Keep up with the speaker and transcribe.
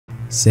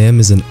Sam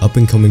is an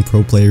up-and-coming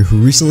pro player who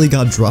recently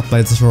got dropped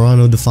by the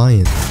Toronto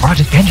Defiant. Bro,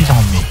 just Genji's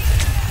on me.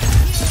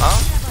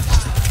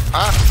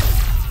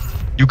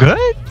 You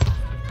good?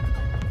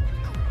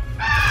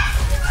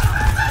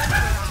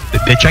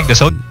 They checked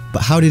this out.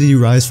 But how did he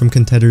rise from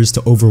contenders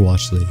to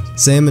Overwatch League?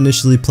 Sam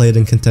initially played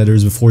in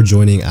contenders before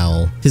joining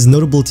OWL. His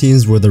notable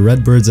teams were the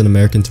Redbirds and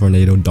American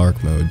Tornado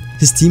Dark Mode.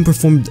 His team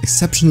performed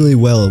exceptionally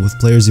well with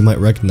players you might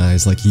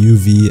recognize like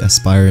UV,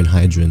 Aspire, and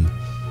Hydran.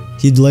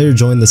 He'd later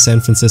join the San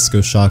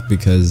Francisco Shock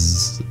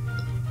because...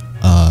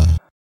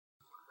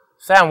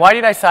 Sam, why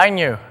did I sign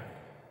you?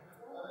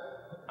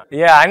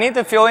 Yeah, I need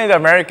to feel in the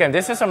American.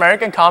 This is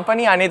American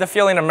company, I need to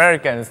feel in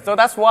Americans, so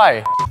that's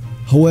why.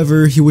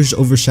 However, he was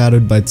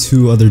overshadowed by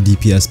two other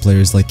DPS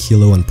players like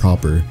Kilo and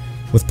Proper,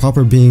 with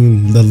Proper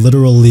being the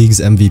literal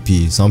league's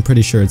MVP, so I'm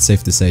pretty sure it's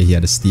safe to say he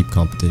had a steep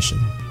competition.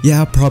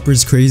 Yeah,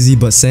 Proper's crazy,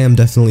 but Sam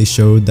definitely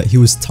showed that he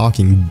was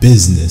talking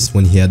business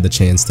when he had the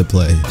chance to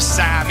play.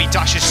 Sam, he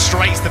dashes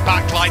straight to the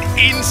backline,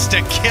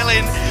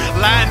 insta-killing,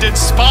 landed,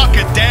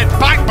 Sparker dead,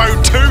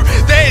 Backbone 2,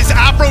 there's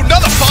Abro,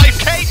 another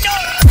 5k, no!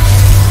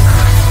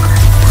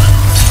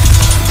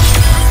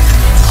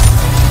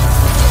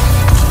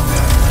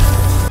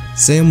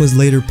 Sam was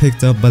later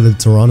picked up by the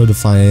Toronto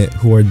Defiant,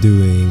 who are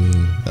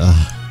doing...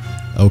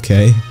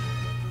 okay.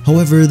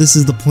 However, this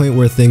is the point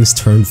where things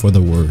turned for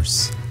the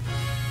worse.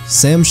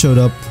 Sam showed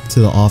up to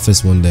the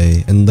office one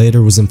day and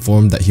later was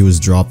informed that he was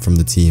dropped from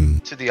the team.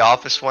 To the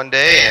office one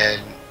day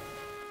and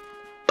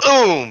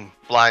boom!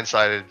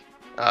 Blindsided.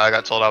 I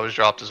got told I was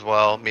dropped as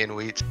well, me and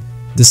Wheat.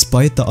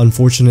 Despite the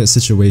unfortunate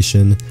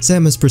situation,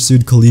 Sam has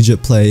pursued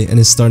collegiate play and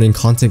is starting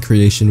content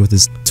creation with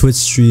his Twitch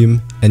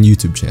stream and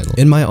YouTube channel.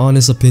 In my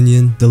honest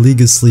opinion, the league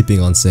is sleeping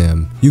on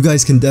Sam. You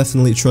guys can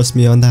definitely trust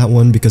me on that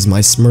one because my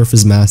Smurf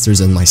is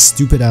Masters and my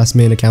stupid ass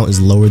main account is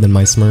lower than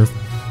my Smurf.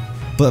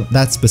 But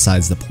that's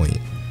besides the point.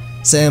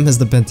 Sam has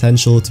the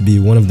potential to be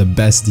one of the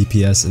best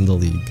DPS in the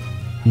league.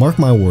 Mark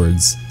my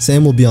words,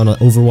 Sam will be on an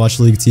Overwatch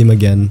League team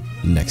again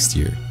next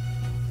year.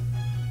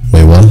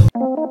 Wait, what?